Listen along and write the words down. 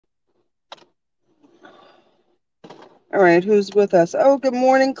All right, who's with us? Oh, good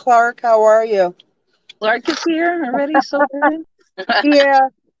morning, Clark. How are you? Clark is here already, so good. Yeah,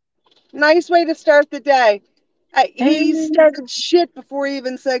 nice way to start the day. He Hey. started shit before he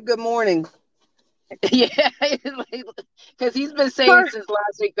even said good morning. Yeah, because he's been saying Clark, since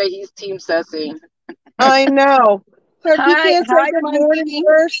last week that he's team sussing. I know. Clark, you Hi, can't say hi, good morning monkey.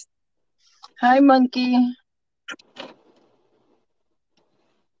 first. Hi, monkey.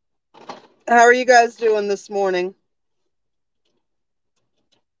 How are you guys doing this morning?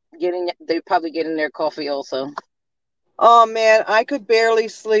 They're probably getting their coffee also. Oh man, I could barely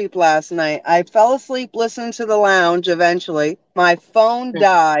sleep last night. I fell asleep listening to the lounge eventually. My phone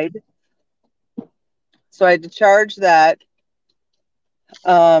died, so I had to charge that.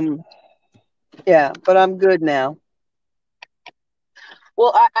 Um, yeah, but I'm good now.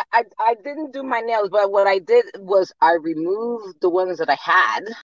 Well, I didn't do my nails, but what I did was I removed the ones that I had